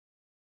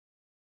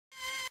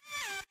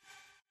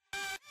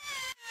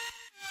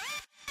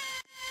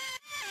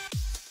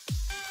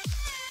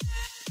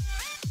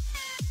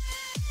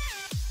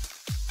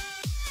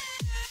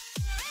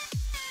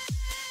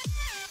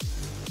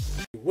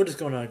What is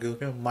going on,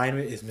 Google? My name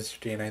is Mr.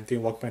 D93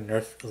 and welcome to my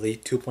Nerf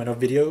Elite 2.0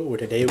 video, where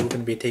today we're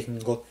going to be taking a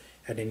look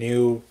at a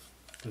new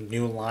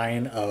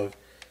line of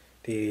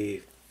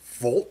the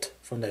Volt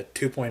from the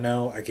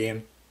 2.0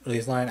 again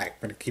release line. I'm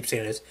going to keep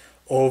saying this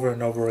over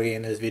and over again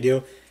in this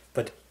video,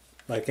 but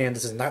again,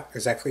 this is not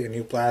exactly a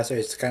new blaster.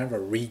 It's kind of a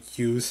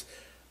reuse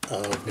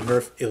of the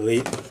Nerf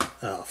Elite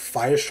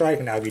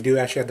FIRESTRIKE. Now, if you do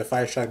actually have the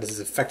FIRESTRIKE, this is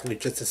effectively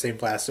just the same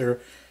blaster,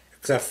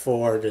 except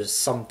for there's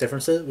some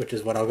differences, which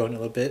is what I'll go into a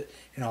little bit,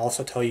 and I'll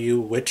also tell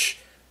you which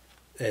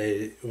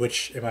in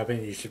my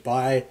opinion you should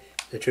buy.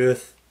 The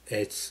truth,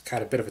 it's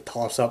kind of a bit of a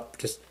toss-up,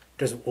 just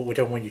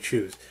whichever one you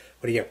choose.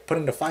 But yeah,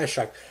 putting the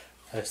FIRESTRIKE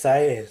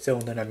aside, and so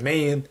then the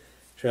main,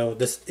 so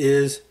this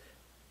is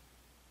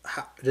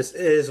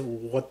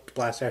what the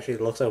blaster actually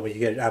looks like when you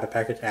get it out of the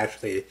package.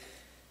 Actually,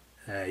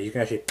 you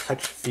can actually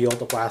touch feel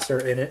the blaster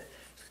in it.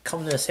 It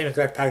comes in the same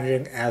exact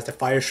packaging as the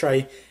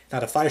FIRESTRIKE. Now,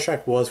 the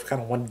FIRESTRIKE was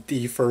kind of one of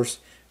the first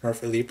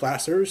Nerf Elite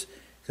blasters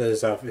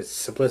because of its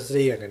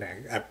simplicity, and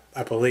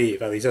I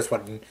believe, at least that's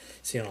what I'm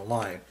seeing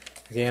online.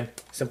 Again,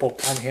 simple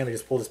palm handle,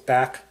 just pull this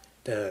back,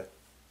 the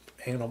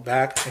handle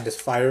back, and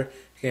just fire.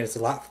 Again, it's a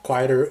lot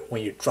quieter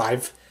when you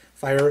drive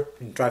fire,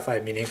 and drive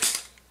fire meaning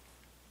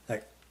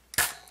like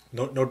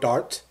no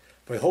darts.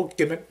 But the whole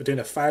gimmick between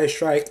the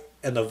FIRESTRIKE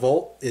and the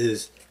Volt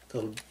is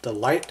the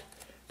light.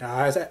 Now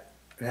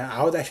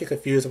I was actually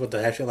confused about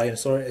the actual light and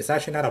sword. It's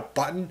actually not a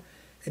button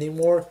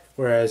anymore,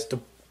 whereas the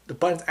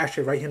button's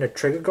actually right here in the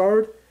trigger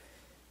guard,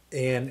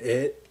 and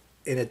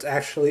it's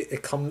actually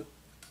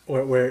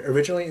where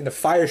originally in the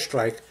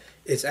FIRESTRIKE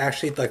it's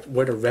actually like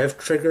where the rev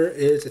trigger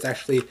is. It's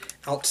actually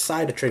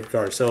outside the trigger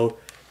guard, so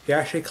you're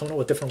actually coming up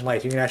with different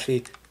lights. You can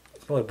actually,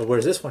 but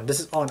where's this one? This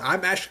is on.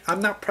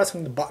 I'm not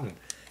pressing the button.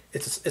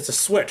 It's a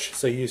switch,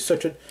 so you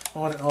switch it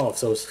on and off.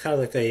 So it's kind of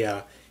like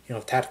a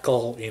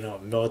tactical,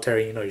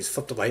 military. You just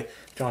flip the light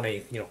on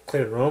a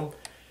clear room.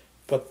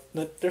 But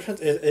the difference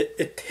is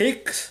it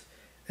takes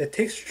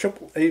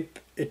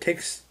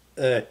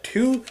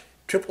two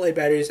AAA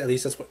batteries. At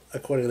least that's what,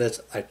 according to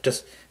this, I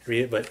just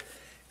read it. But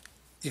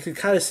you can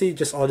kind of see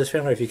just all this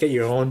family. If you get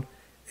your own,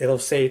 it'll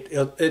say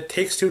it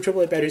takes two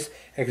AAA batteries.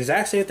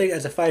 Exact same thing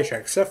as the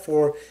FIRESTRIKE, except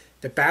for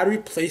the battery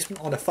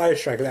placement on the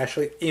FIRESTRIKE is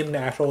actually in the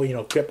actual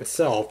grip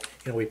itself.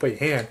 We put your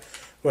hand.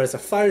 Whereas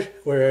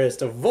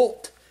the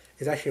Volt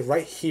is actually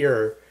right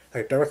here,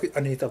 like directly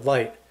underneath the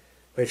light.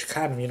 Which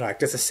kind of, I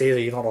guess to say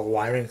that you don't know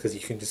wiring, because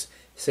you can just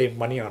save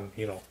money on,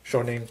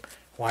 shortening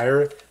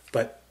wire.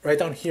 But right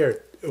down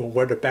here,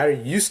 where the battery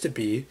used to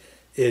be,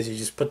 is you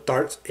just put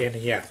darts in,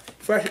 and yeah.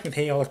 Before I actually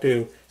continue, I'd like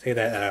to say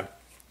that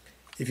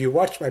if you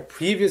watched my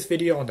previous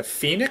video on the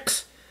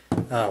Phoenix,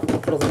 I'll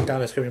put a link down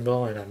in the description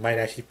below, and I might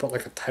actually put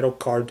like a title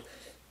card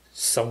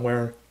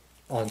somewhere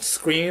on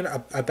screen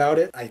about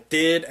it. I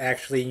did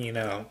actually,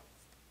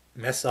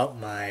 mess up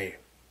my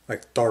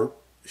dart,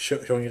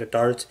 showing you the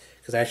darts,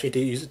 because I actually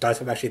did use the darts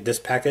from actually this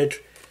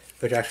package,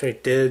 which actually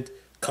does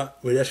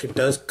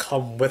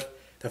come with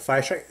the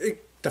FIRESTRIKE.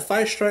 The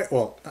FIRESTRIKE,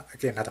 well,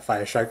 again, not the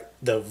FIRESTRIKE,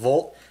 the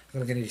Volt.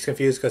 I'm getting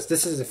confused because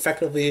this is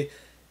effectively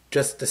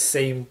just the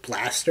same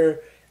blaster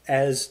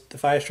as the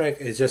FIRESTRIKE.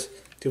 It's just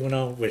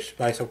 2.0, which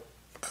by some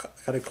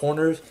kind of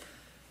corners.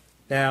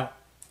 Now,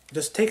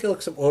 just take a look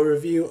at some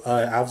overview.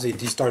 Obviously,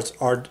 these darts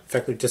are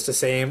effectively just the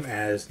same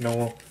as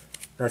normal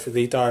Nerf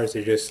Elite darts.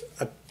 They're just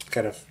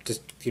kind of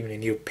just giving a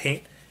new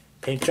paint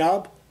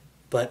job.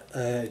 But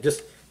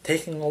just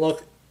taking a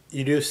look,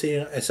 you do see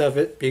instead of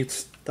it being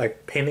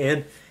painted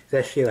in, it's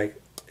actually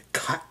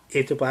cut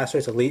into blaster.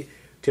 It's Elite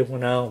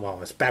 2.0.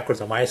 Well, it's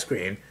backwards on my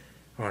screen,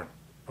 on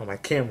my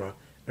camera.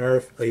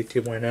 Nerf Elite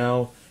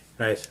 2.0.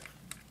 Nice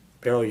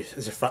barrel.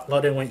 It's a front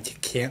loaded one. You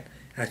can't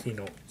actually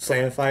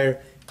slam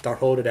fire. Dart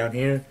holder down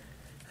here.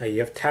 You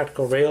have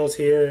tactical rails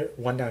here.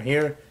 One down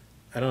here.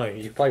 I don't know.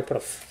 You could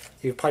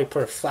probably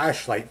put a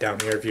flashlight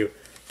down here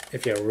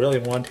if you really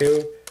want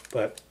to.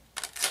 But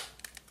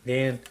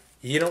man,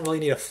 you don't really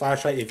need a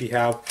flashlight if you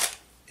have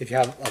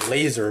a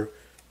laser.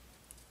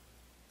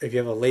 If you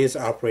have a laser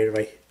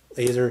operator,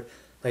 laser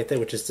like that,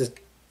 which is just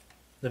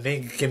the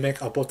main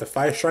gimmick of both the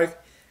FIRESTRIKE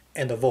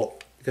and the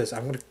Volt, because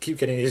I'm gonna keep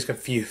getting just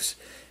confused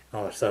and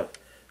all that stuff.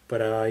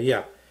 But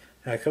yeah,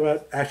 I come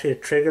out actually a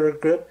trigger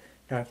grip.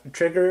 Now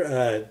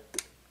trigger,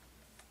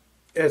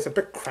 it's a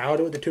bit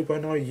crowded with the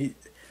 2.0.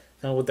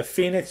 Now with the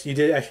Phoenix, you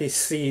did actually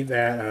see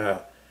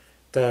that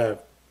the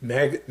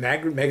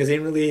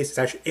magazine release is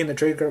actually in the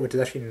trigger, which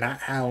is actually not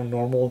how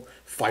normal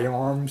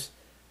firearms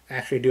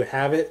actually do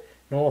have it.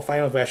 Normal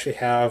firearms will actually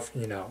have,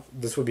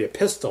 this would be a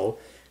pistol.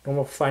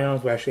 Normal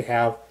firearms will actually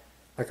have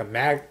a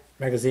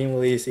magazine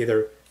release.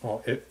 Either,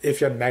 well,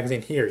 if you have a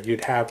magazine here,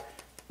 you'd have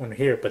one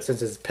here. But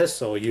since it's a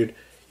pistol, you'd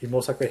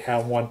most likely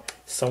have one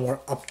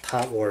somewhere up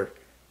top, or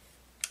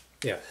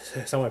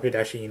somewhere up here to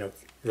actually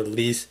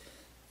release.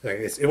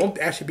 It won't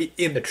actually be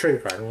in the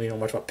trigger. I don't really know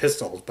much about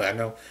pistols, but I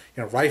know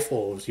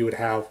rifles you would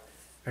have.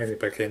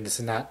 But again, this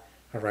is not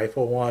a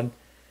rifle one.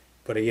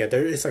 But yeah,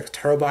 there is a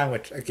turbine,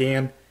 which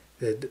again,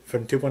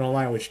 from 2.0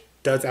 line, which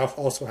does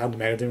also have the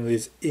magazine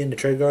release in the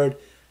trigger guard.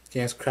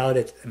 Again, it's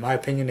crowded. In my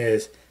opinion,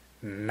 is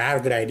not a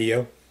good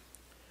idea.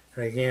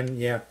 And again,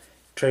 yeah,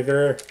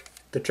 the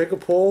trigger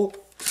pull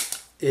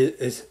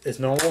is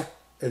normal.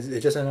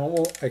 It's just a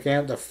normal.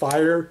 Again, the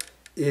fire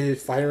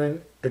is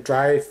firing, the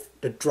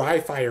dry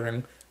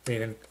firing,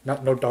 meaning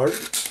no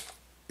dart,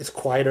 is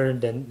quieter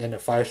than the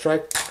fire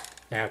strike.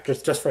 Now,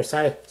 just for a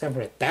side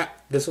example,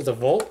 this was a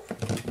volt.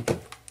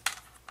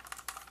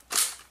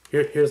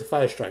 Here's the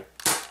fire strike.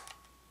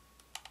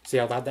 See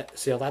how loud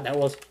that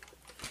was.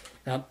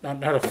 Now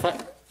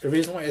the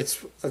reason why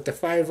it's like the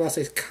fire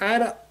velocity is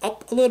kind of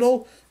up a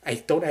little. I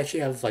don't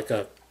actually have like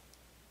I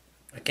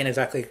can't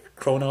exactly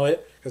chrono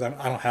it because I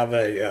don't have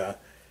a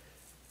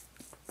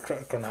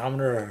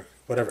chronometer or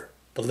whatever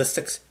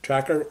ballistics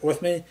tracker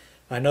with me.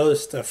 I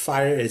noticed the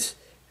fire is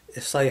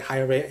slightly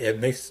higher rate. It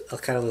makes a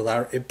kind of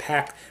louder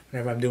impact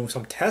whenever I'm doing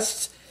some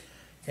tests.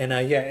 And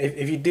yeah,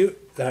 if you do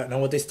know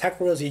what these tech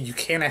wheels, you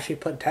can actually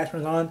put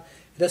attachments on.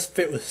 It does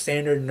fit with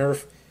standard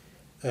Nerf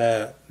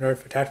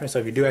attachments. So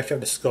if you do actually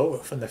have the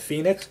scope from the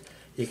Phoenix,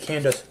 you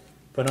can just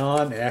put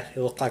on. It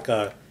actually looks like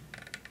a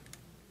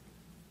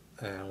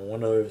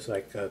one of those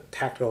like a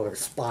tactical like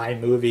spy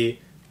movie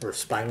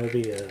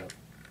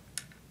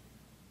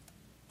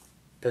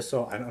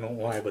pistol. I don't know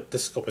why, but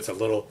this scope is a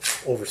little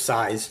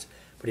oversized.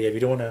 But yeah, if you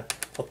don't want to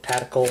look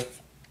tactical,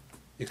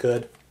 you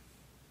could.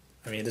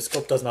 I mean, this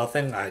scope does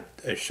nothing. I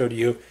showed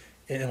you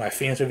in my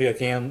Phoenix review.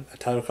 Again, a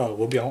title card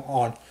will be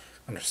on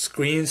a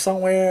screen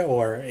somewhere,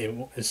 or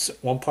it's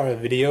one part of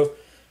the video.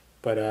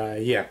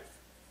 But yeah.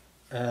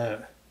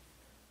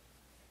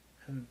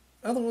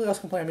 Nothing really else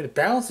to complain. I mean, the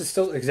balance is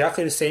still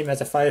exactly the same as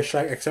the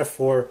FIRESTRIKE, except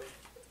for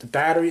the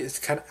battery is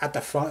kind of at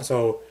the front.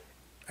 So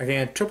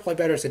again, AAA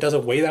batteries, it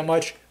doesn't weigh that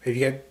much. If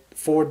you get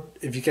four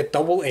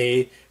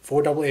AA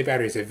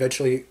batteries,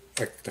 eventually,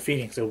 like the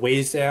Phoenix, it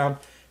weighs down.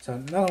 So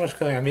not much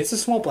going. I mean, it's a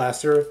small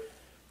blaster.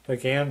 But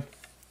again,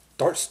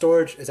 dart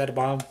storage is at the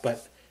bottom.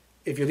 But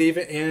if you leave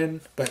it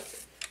in,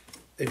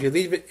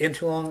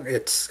 too long,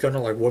 it's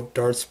gonna like warp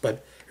darts.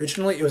 But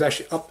originally, it was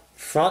actually up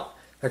front.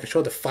 Like I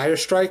showed the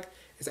FIRESTRIKE.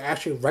 It's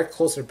actually right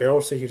close to the barrel,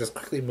 so you just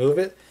quickly move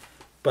it.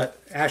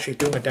 But actually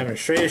doing a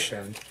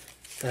demonstration,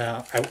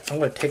 I'm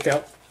going to take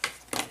out.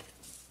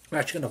 I'm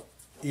actually going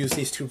to use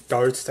these two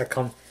darts that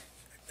come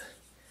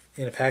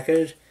in a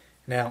package.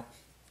 Now,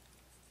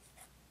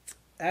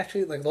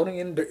 actually, like loading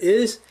in, there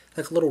is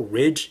like a little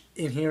ridge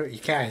in here. You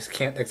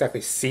can't exactly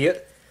see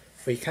it,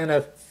 but you kind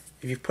of,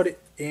 if you put it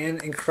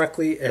in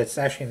incorrectly, it's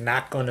actually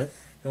not going to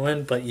go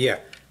in. But yeah,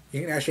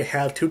 you can actually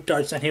have two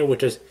darts in here,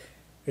 which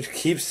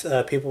keeps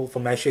people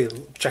from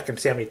actually checking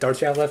to see how many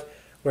darts you have left.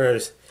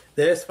 Whereas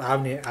this,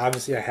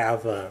 obviously, I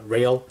have a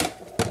rail,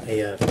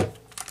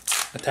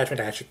 attachment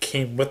that actually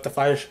came with the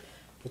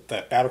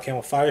battle cam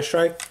with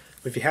FIRESTRIKE.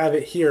 But if you have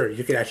it here,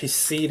 you can actually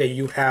see that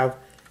you have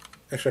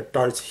extra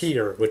darts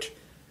here. Which,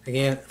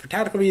 again, for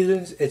tactical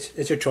reasons,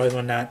 it's your choice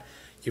on that.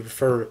 You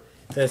prefer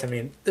this. I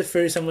mean, it's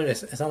very similar.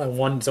 It's not like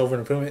one's over an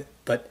improvement,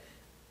 but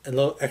a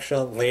little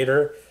extra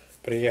later.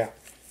 But yeah.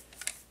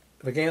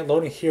 Again,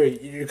 loading here,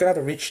 you're gonna have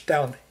to reach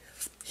down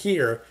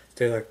here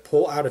to like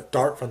pull out a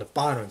dart from the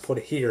bottom and put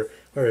it here.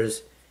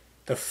 Whereas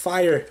the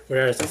FIRESTRIKE,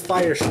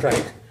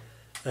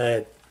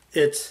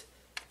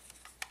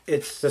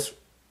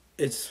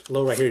 it's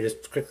low right here.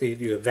 Just quickly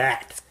do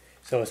that.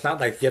 So it's not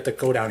like you have to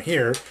go down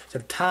here. So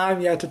the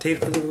time you have to take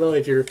really low.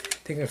 If you're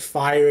thinking of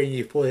fire and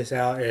you pull this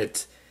out,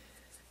 it's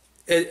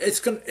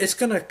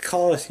gonna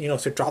cause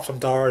to drop some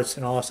darts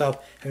and all that stuff.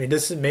 I mean,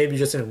 this is maybe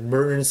just an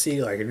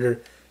emergency. Like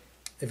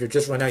if you're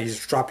just running out, you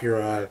just drop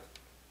your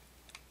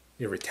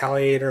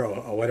retaliator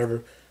or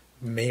whatever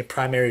main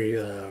primary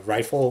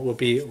rifle will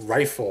be,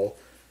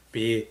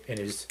 and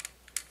you just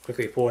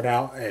quickly pull it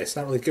out. It's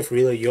not really good for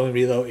reload. You only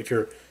reload if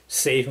you're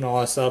safe and all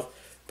that stuff.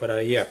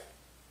 But yeah.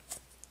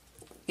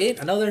 And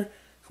another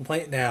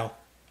complaint now,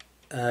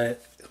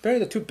 comparing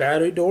the two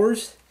battery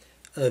doors,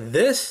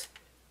 there's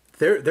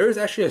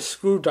actually a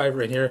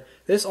screwdriver in here.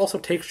 This also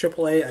takes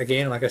AAA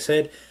again, like I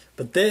said,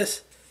 but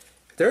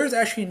there is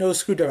actually no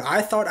screwdriver.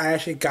 I thought I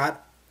actually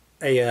got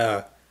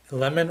a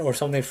lemon or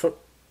something for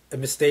a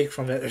mistake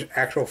from the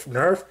actual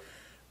Nerf,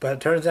 but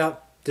it turns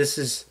out this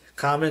is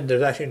common.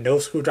 There's actually no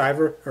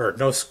screwdriver or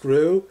no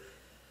screw.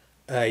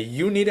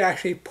 You need to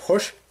actually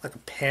push like a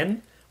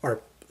pin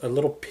or a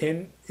little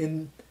pin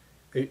in.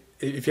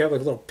 If you have like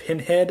a little pin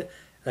head,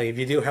 like if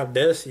you do have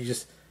this, you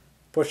just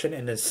push it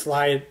and then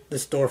slide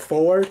this door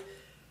forward.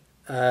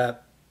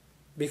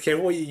 Be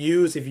careful what you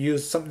use. If you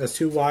use something that's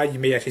too wide, you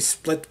may actually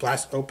split the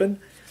glass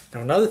open.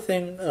 Now another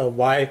thing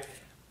why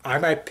I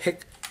might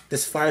pick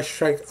this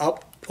FIRESTRIKE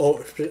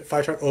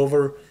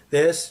over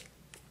this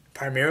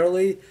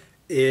primarily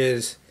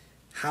is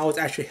how it's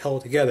actually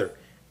held together.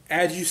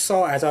 As you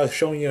saw as I was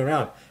showing you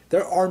around,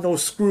 there are no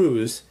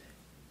screws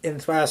in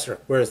the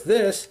FIRESTRIKE, whereas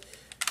this,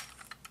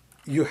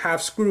 you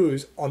have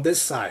screws on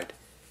this side.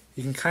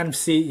 You can kind of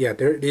see, yeah,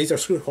 these are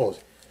screw holes.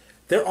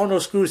 There are no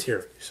screws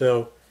here,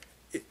 so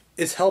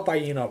it's held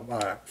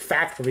by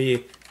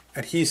factory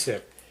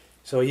adhesive.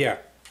 So yeah,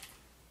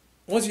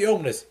 once you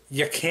open this,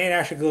 you can't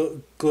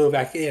actually glue it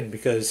back in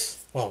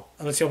because, well,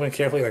 unless you open it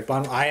carefully like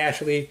bottom. I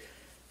actually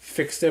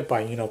fixed it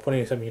by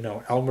putting some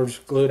Elmer's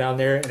glue down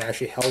there and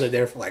actually held it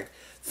there for like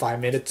 5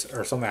 minutes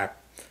or something.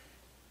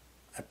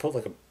 I put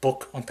like a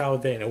book on top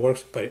of it and it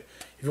works. But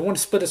if you want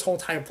to split this whole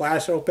entire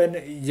blaster open,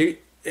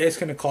 it's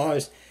going to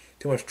cause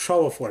too much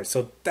trouble for it.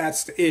 So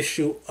that's the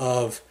issue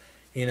of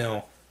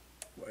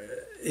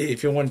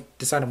if you want to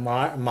decide to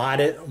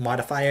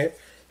modify it,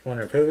 you want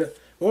to improve it.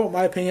 Well, in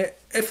my opinion,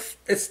 if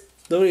it's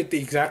literally the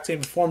exact same,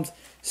 performs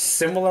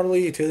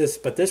similarly to this,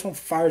 but this one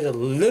fires a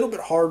little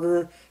bit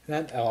harder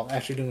than that. I'm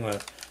actually doing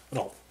a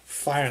little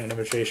firing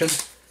demonstration,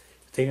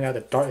 taking out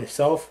the dart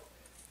itself.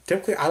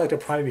 Typically, I like to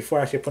prime it before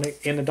actually putting it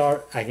in the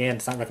dart. Again,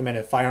 it's not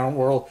recommended in firearm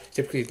world.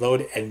 Typically,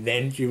 load it and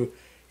then you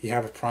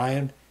have it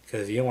primed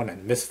because you don't want to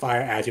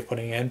misfire as you're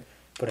putting it in.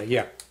 But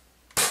yeah,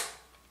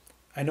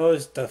 I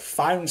noticed the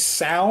firing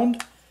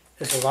sound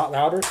is a lot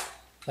louder,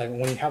 like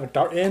when you have a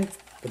dart in.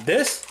 But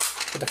this,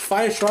 with the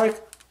FIRESTRIKE,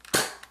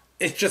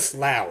 it's just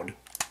loud.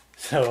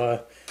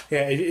 So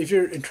yeah, if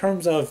you're in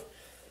terms of,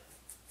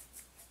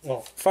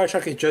 well,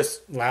 FIRESTRIKE is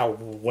just loud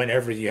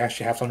whenever you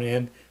actually have something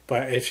in.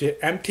 But if you're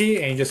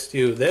empty and you just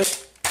do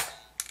this,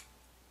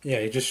 yeah,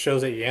 it just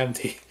shows that you're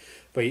empty.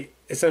 But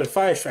instead of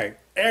FIRESTRIKE,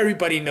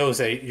 everybody knows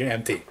that you're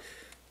empty.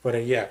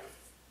 But yeah,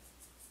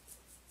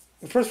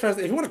 first,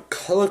 if you want to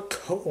color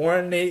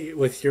coordinate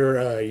with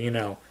your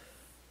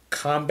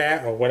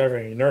combat or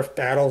whatever, your Nerf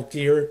battle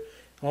gear,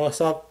 all that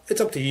stuff,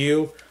 it's up to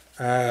you.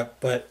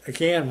 But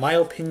again, my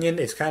opinion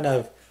is kind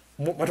of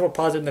much more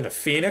positive than a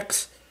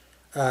Phoenix.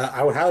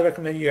 I would highly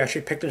recommend you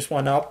actually pick this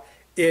one up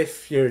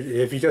if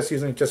you're just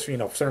using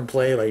certain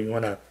play, like you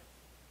want to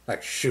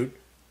like shoot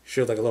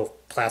like a little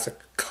plastic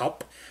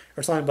cup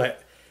or something.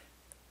 But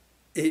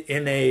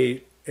in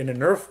a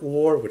Nerf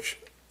war, which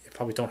you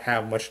probably don't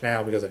have much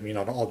now because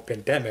of all the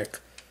pandemic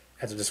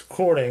as of this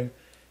recording,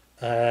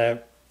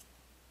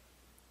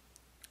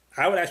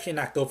 I would actually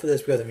not go for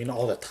this because of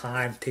all the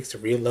time it takes to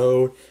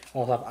reload,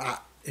 all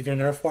that. If you're in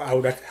Nerf war, I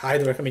would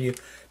highly recommend you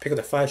pick up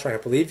the FIRESTRIKE. I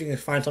believe you can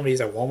find some of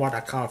these at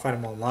Walmart.com, find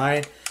them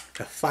online.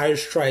 The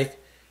FIRESTRIKE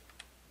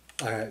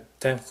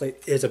technically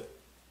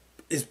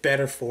is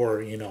better for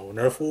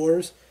Nerf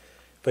wars.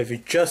 But if you're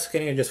just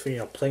getting it just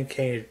for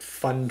plain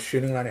fun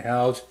shooting around the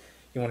house,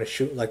 you want to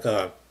shoot like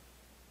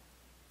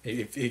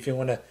if you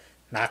want to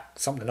knock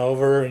something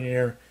over in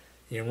your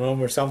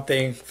room or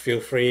something, feel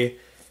free.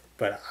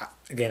 But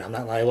again, I'm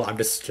not liable. I'm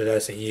just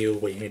suggesting you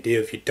what you can do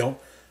if you don't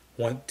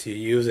want to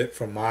use it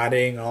for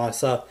modding and all that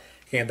stuff.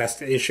 Again, that's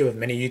the issue with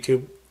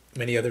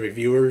many other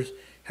reviewers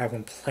have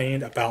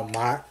complained about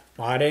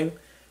modding.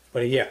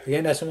 But yeah,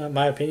 again, that's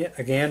my opinion.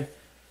 Again,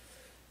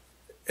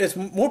 it's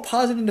more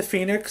positive than the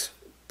Phoenix.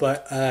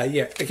 But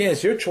yeah, again,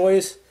 it's your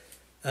choice.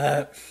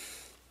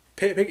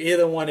 Pick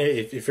either one.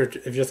 If you're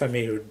just like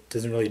me who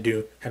doesn't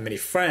really have many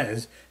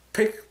friends,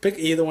 pick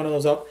either one of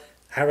those up.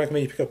 I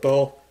recommend you pick up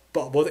both.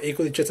 Both are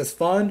equally just as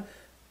fun.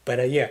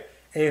 But yeah,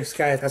 anyways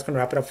guys, that's going to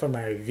wrap it up for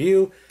my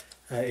review.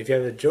 If you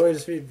have enjoyed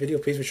this video,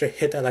 please be sure to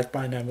hit that like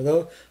button down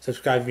below.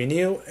 Subscribe if you're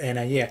new.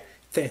 And yeah,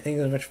 thank you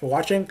very much for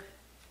watching.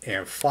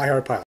 And fly hard, pile.